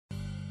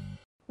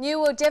New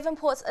World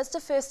Devonport is the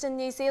first in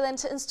New Zealand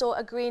to install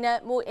a greener,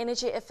 more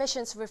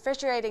energy-efficient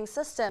refrigerating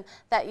system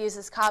that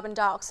uses carbon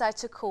dioxide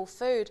to cool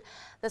food.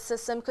 The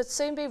system could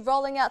soon be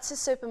rolling out to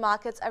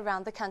supermarkets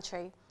around the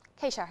country.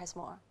 Chao has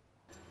more.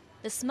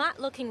 The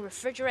smart-looking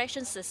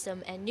refrigeration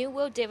system at New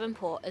World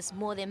Devonport is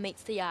more than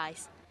meets the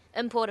eyes.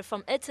 Imported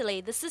from Italy,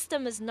 the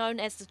system is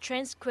known as the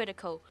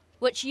Transcritical,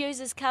 which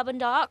uses carbon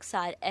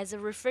dioxide as a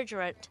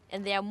refrigerant,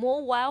 and there are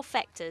more wow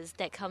factors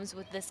that comes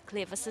with this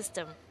clever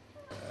system.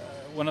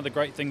 One of the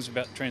great things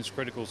about a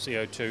transcritical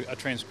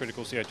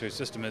CO2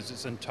 system is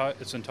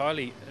it's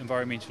entirely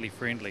environmentally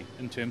friendly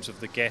in terms of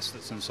the gas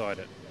that's inside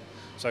it.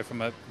 So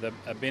from a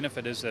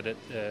benefit is that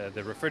the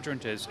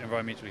refrigerant is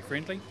environmentally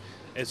friendly,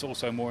 it's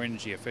also more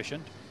energy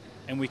efficient,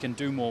 and we can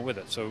do more with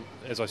it. So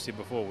as I said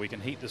before, we can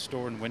heat the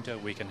store in winter,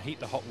 we can heat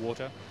the hot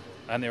water,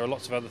 and there are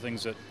lots of other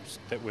things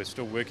that we're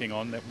still working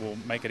on that will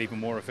make it even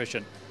more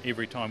efficient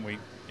every time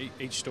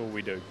each store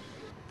we do.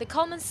 The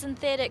common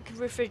synthetic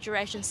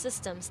refrigeration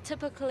systems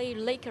typically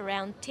leak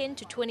around 10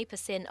 to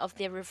 20% of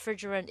their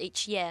refrigerant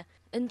each year,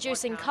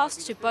 inducing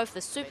costs to both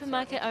the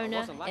supermarket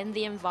owner and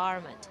the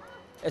environment.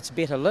 It's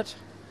better lit.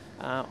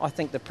 I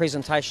think the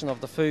presentation of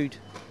the food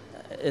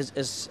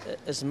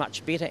is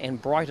much better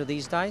and brighter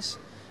these days.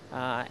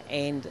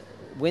 And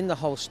when the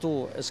whole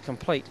store is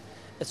complete,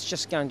 it's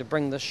just going to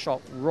bring this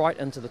shop right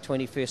into the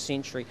 21st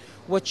century,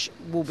 which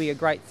will be a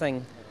great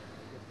thing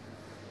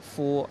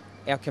for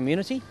our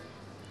community,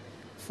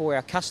 for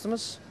our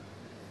customers,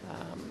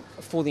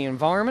 for the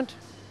environment,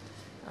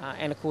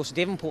 and of course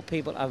Devonport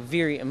people are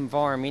very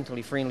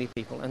environmentally friendly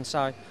people, and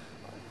so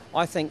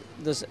I think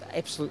there's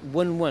absolute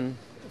win-win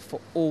for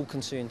all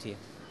concerned here.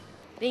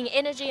 Being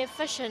energy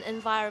efficient,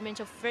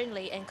 environmental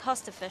friendly and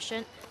cost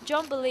efficient,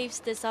 John believes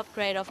this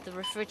upgrade of the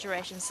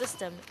refrigeration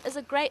system is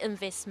a great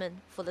investment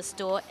for the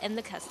store and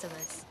the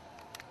customers.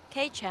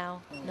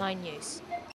 Chao, 9 News.